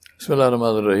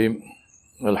Bismillahirrahmanirrahim.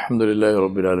 Alhamdulillahi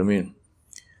Rabbil Alameen.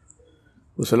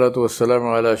 Wassalatu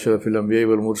wassalamu ala ashrafil anbiya'i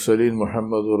wal mursaleen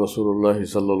Muhammadur Rasulullah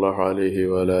sallallahu alayhi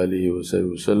wa ala alihi wa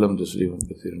sahbihi wa sallam tasliman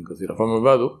kathiran kathira. Amma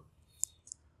ba'du.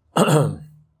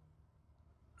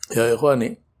 Ya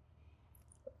ikhwani,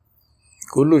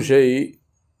 kullu shay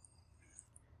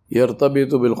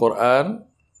yartabitu bil Qur'an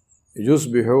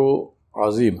yusbihu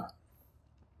azima.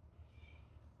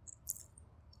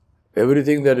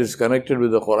 Everything that is connected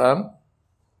with the Qur'an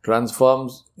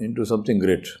transforms into something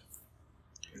great.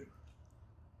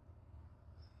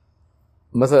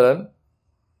 مثلا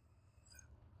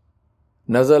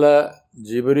نزل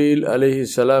جبريل عليه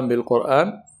السلام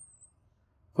بالقرآن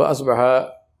فأصبح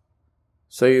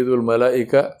سيد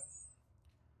الملائكة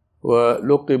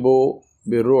ولقبوا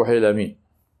بالروح الأمين.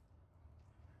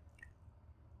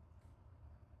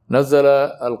 نزل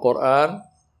القرآن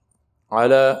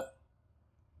على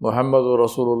محمد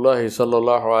رسول الله صلى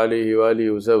الله عليه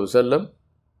وآله وسلم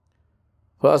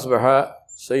فأصبح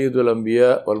سيد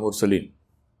الأنبياء والمرسلين.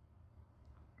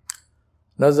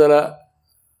 نزل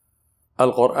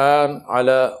القرآن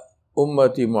على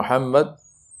أمة محمد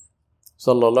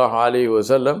صلى الله عليه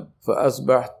وسلم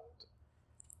فأصبحت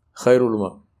خير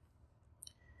الأمم.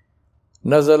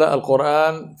 نزل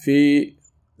القرآن في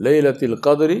ليلة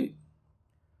القدر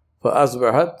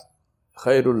فأصبحت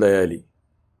خير الليالي.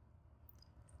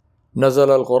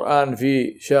 نزل القرآن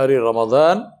في شهر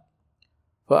رمضان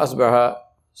فأصبح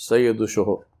سيد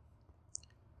الشهور.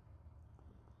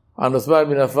 عن عثمان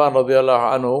بن عفان رضي الله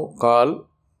عنه قال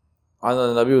عن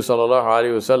النبي صلى الله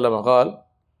عليه وسلم قال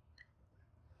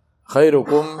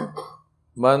خيركم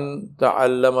من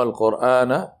تعلم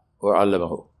القرآن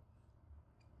وعلمه.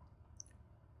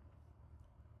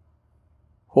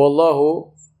 هو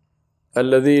الله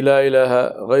الذي لا إله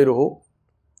غيره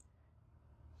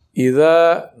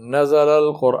إذا نزل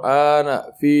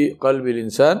القرآن في قلب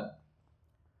الإنسان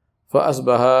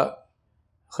فأصبح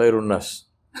خير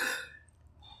الناس.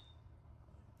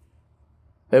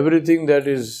 Everything that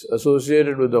is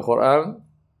associated with the Qur'an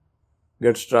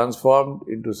gets transformed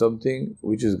into something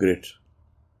which is great.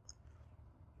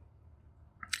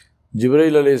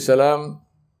 Jibreel alayhi salam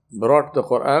brought the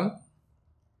Qur'an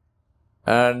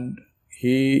and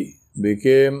he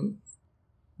became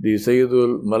the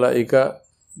Sayyidul Malaika,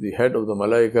 the head of the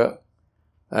Malaika,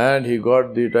 and he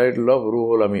got the title of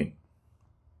Ruhul Amin.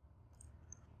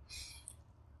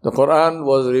 The Qur'an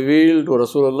was revealed to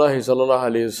Rasulullah sallallahu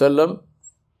alayhi wasallam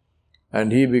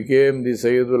and he became the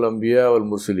Sayyidul Anbiya wal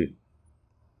Mursaleen.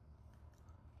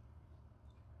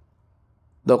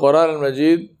 The Qur'an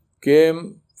al-Majid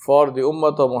came for the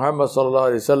Ummah of Muhammad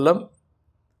sallallahu alayhi wasallam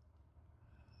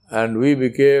and we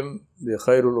became the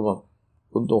Khairul Ummah.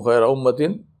 Kuntum khayra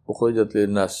ummatin ukhrijat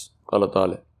lin-nas. Qala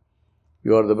ta'ala.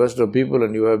 You are the best of people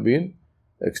and you have been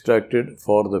extracted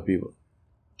for the people.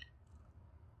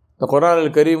 The Qur'an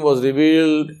al-Kareem was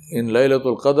revealed in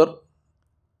Laylatul Qadr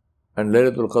and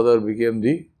Laylatul Qadr became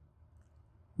the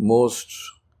most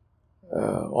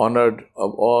honored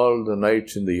of all the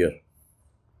nights in the year.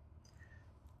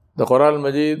 The Qur'an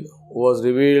al-Majid was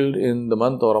revealed in the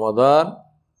month of Ramadan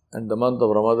and the month of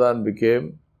Ramadan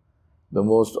became the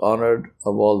most honored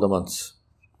of all the months.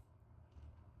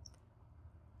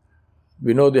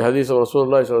 We know the hadith of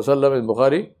Rasulullah sallallahu alaihi wasallam in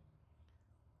Bukhari,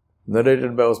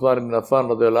 narrated by Uthman ibn Affan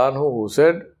radhiyallahu anhu, who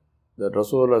said that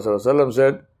Rasulullah sallallahu alaihi wasallam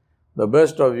said, the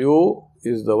best of you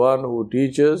is the one who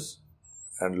teaches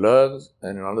and learns,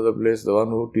 and in another place, the one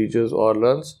who teaches or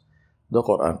learns the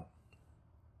Qur'an.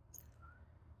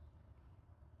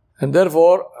 And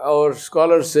therefore, our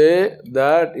scholars say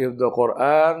that if the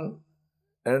Qur'an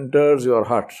enters your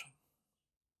heart,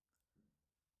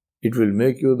 it will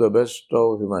make you the best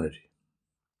of humanity.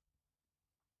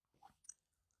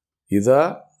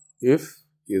 If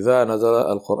نزل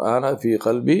القرآن في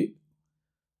قلب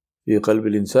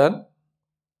الإنسان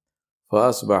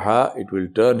فأصبح, it will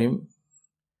turn him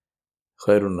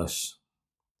خير الناس,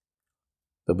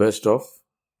 the best of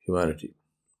humanity.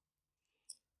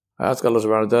 I ask Allah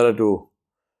subhanahu wa ta'ala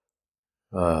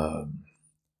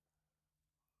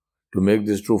to make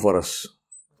this true for us,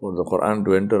 for the Qur'an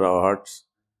to enter our hearts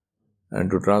and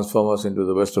to transform us into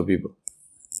the best of people.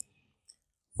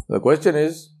 The question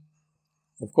is,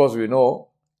 of course we know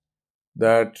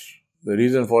that the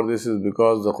reason for this is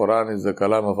because the Qur'an is the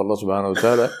kalam of Allah subhanahu wa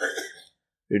ta'ala.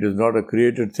 It is not a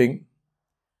created thing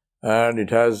and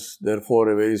it has therefore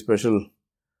a very special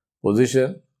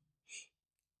position.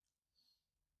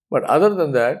 But other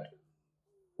than that,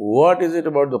 what is it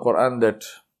about the Qur'an that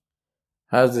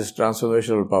has this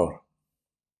transformational power?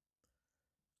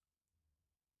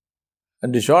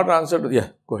 And the short answer to, yeah,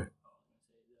 go ahead.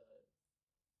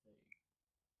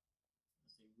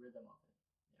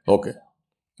 Okay.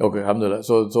 Okay, alhamdulillah.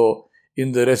 So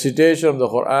in the recitation of the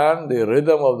Qur'an, the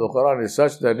rhythm of the Qur'an is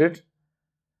such that it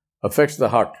affects the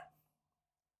heart.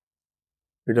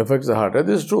 It affects the heart. And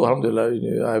this is true,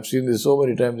 alhamdulillah. I have seen this so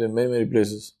many times in many, many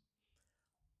places.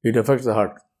 It affects the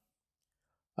heart.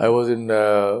 I was in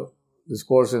this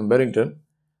course in Barrington,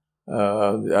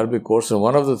 the Arabic course, and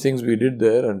one of the things we did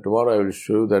there, and tomorrow I will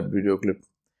show you that video clip.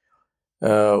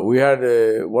 We had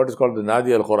what is called the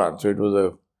Nadi al-Quran. So it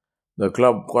was the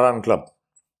club, Quran club.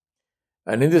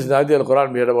 And in this Nadi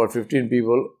al-Quran, we had about 15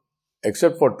 people,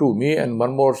 except for two, me and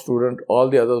one more student. All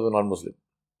the others were non-Muslim.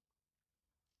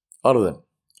 All of them.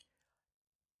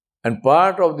 And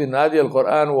part of the Nadi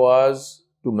al-Quran was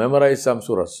to memorize some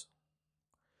surahs.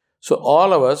 So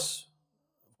all of us,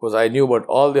 because I knew about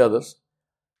all the others,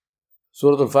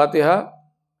 Surah al-Fatiha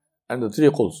and the three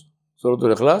Quls, Surah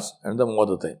al-Ikhlas and the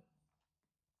Muwaddatayn.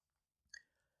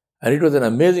 And it was an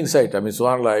amazing sight. I mean,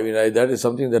 subhanAllah, that is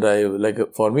something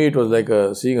that for me it was like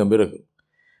seeing a miracle.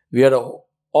 We had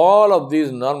all of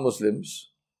these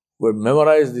non-Muslims who had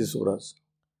memorized these surahs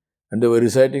and they were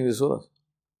reciting these surahs.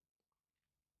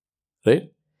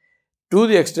 Right? To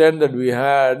the extent that we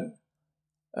had,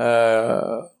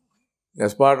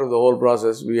 as part of the whole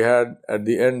process, we had at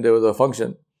the end there was a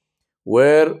function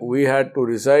where we had to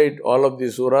recite all of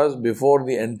these surahs before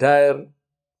the entire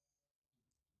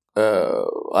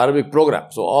Arabic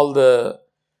program. So all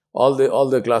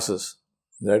the classes,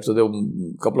 right? So there were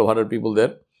a couple of hundred people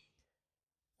there,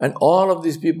 and all of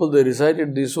these people, they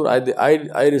recited these surahs.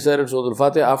 I recited Surah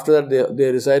Al-Fatiha. After that,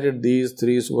 they recited these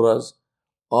three surahs.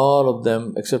 All of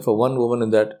them, except for one woman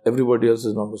in that, everybody else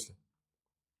is non-Muslim.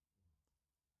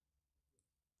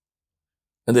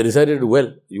 And they recited it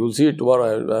well. You will see it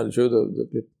tomorrow. I'll show you the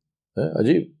clip.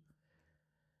 Ajib.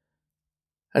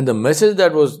 And the message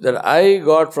that I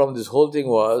got from this whole thing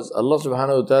was, Allah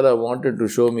subhanahu wa ta'ala wanted to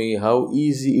show me how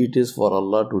easy it is for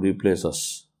Allah to replace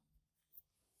us.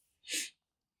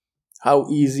 How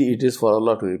easy it is for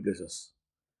Allah to replace us.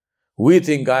 We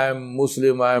think I am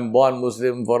Muslim, I am born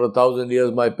Muslim, for 1,000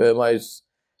 years my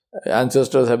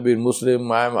ancestors have been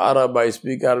Muslim, I am Arab, I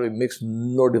speak Arabic, makes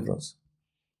no difference.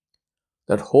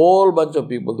 That whole bunch of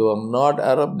people, they were not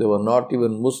Arab, they were not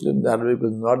even Muslim, the Arabic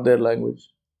was not their language.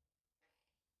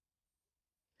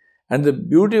 And the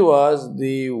beauty was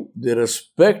the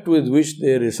respect with which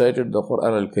they recited the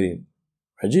Qur'an al-Kareem.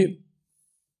 Ajib.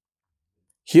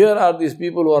 Here are these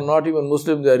people who are not even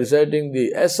Muslim, they are reciting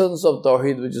the essence of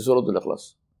Tawheed, which is Surah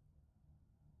Al-Ikhlas.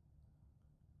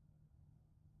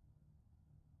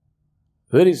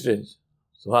 Very strange.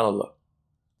 Subhanallah.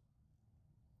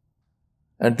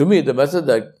 And to me, the message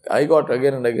that I got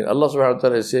again and again, Allah subhanahu wa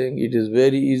ta'ala is saying, it is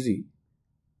very easy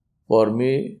for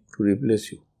me to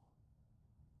replace you.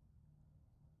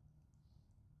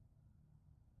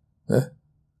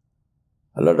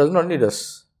 Allah does not need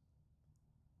us.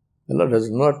 Allah does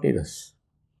not need us.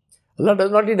 Allah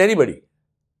does not need anybody.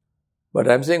 But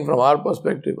I am saying from our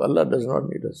perspective, Allah does not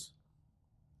need us.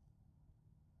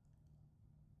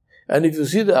 And if you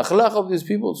see the akhlaq of these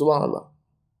people, subhanAllah,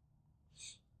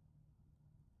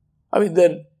 I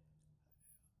mean,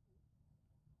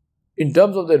 in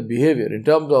terms of their behavior, in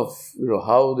terms of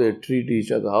how they treat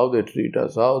each other, how they treat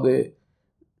us, how they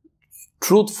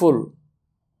truthful,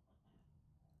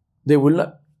 they will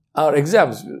not. Our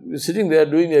exams, we're sitting there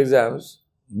doing the exams,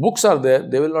 books are there,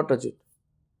 they will not touch it.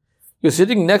 You're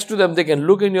sitting next to them, they can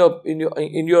look in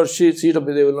your seat of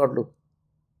it, they will not look.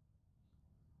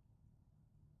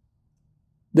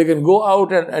 They can go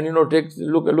out and look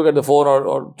at the phone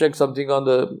or check something on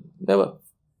the never.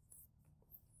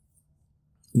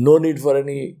 No need for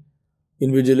any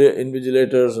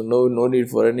invigilators, no need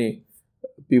for any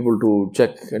people to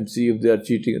check and see if they are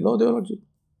cheating. No, they will not cheat.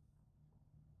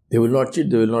 They will not cheat,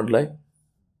 they will not lie.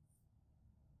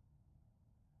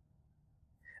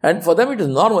 And for them it is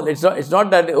normal. It's not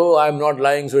that, oh, I am not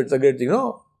lying, so it's a great thing.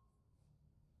 No.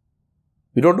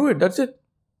 We don't do it, that's it.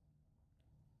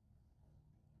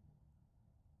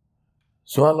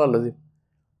 SubhanAllah.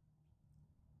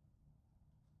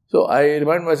 So I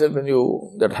remind myself and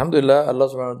you that alhamdulillah, Allah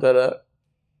subhanahu wa ta'ala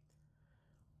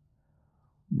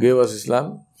gave us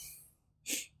Islam.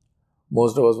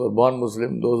 Most of us were born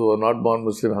Muslim. Those who were not born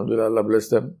Muslim, alhamdulillah, Allah bless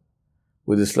them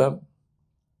with Islam.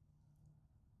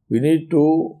 We need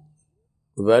to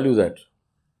value that.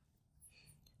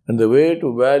 And the way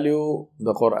to value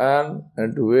the Qur'an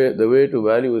and the way to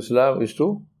value Islam is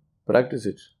to practice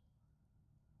it.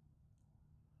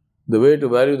 The way to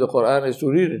value the Qur'an is to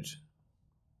read it.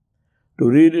 To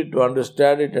read it, to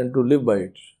understand it, and to live by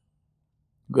it.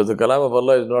 Because the kalam of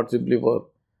Allah is not simply for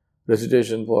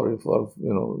recitation, for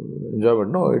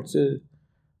enjoyment. No, it's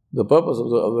The purpose of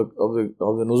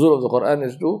the nuzul of the Qur'an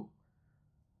is to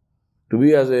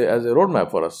be as a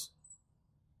roadmap for us.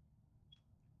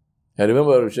 I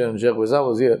remember Sheikh Wissam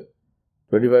was here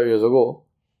 25 years ago.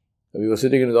 We were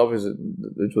sitting in his office,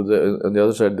 which was on the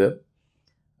other side there.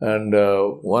 And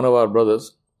one of our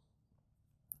brothers,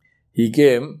 he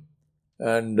came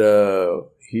and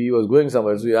he was going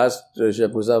somewhere. So he asked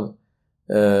Sheikh Wissam,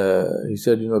 he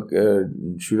said,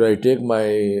 should I take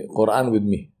my Qur'an with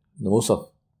me, the Musaf?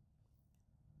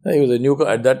 He was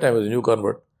at that time he was a new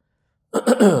convert.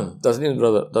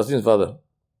 Tasneem's father.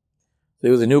 So he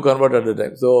was a new convert at the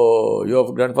time. So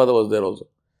your grandfather was there also.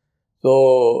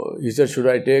 So he said, should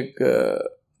I take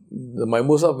my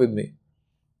Musaf with me?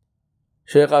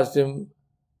 Sheikh asked him,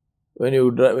 when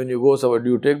you go somewhere, do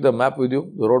you take the map with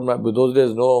you? The road map? With those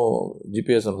days, no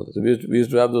GPS and all that. So we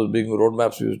used to have those big road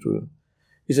maps.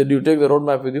 He said, do you take the road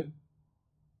map with you?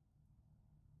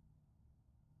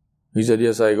 He said,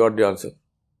 yes, I got the answer.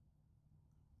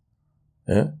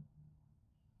 Yeah?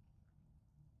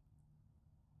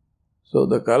 So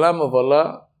the Kalam of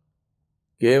Allah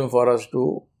came for us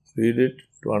to read it,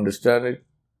 to understand it,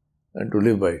 and to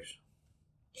live by it.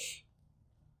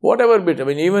 Whatever bit,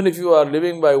 even if you are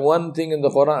living by one thing in the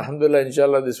Quran, alhamdulillah,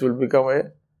 inshallah, this will become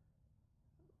a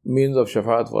means of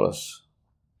shafaat for us.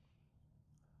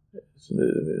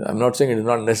 I'm not saying it is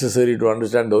not necessary to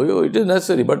understand, though. It is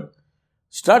necessary, but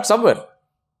start somewhere.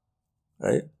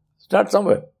 Right? Start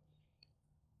somewhere.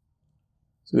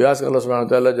 So we ask Allah subhanahu wa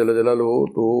ta'ala Jalla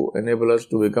Jalaluhu to enable us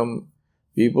to become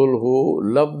people who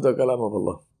love the Kalam of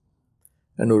Allah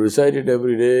and who recite it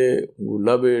every day, who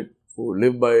love it, who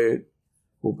live by it,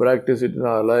 who practice it in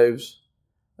our lives,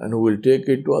 and who will take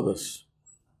it to others.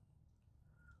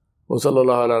 وصلى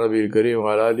الله على نبي الكريم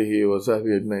وعلى آله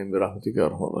وصحبه أجمعين برحمتك يا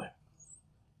أرحم الراحمين.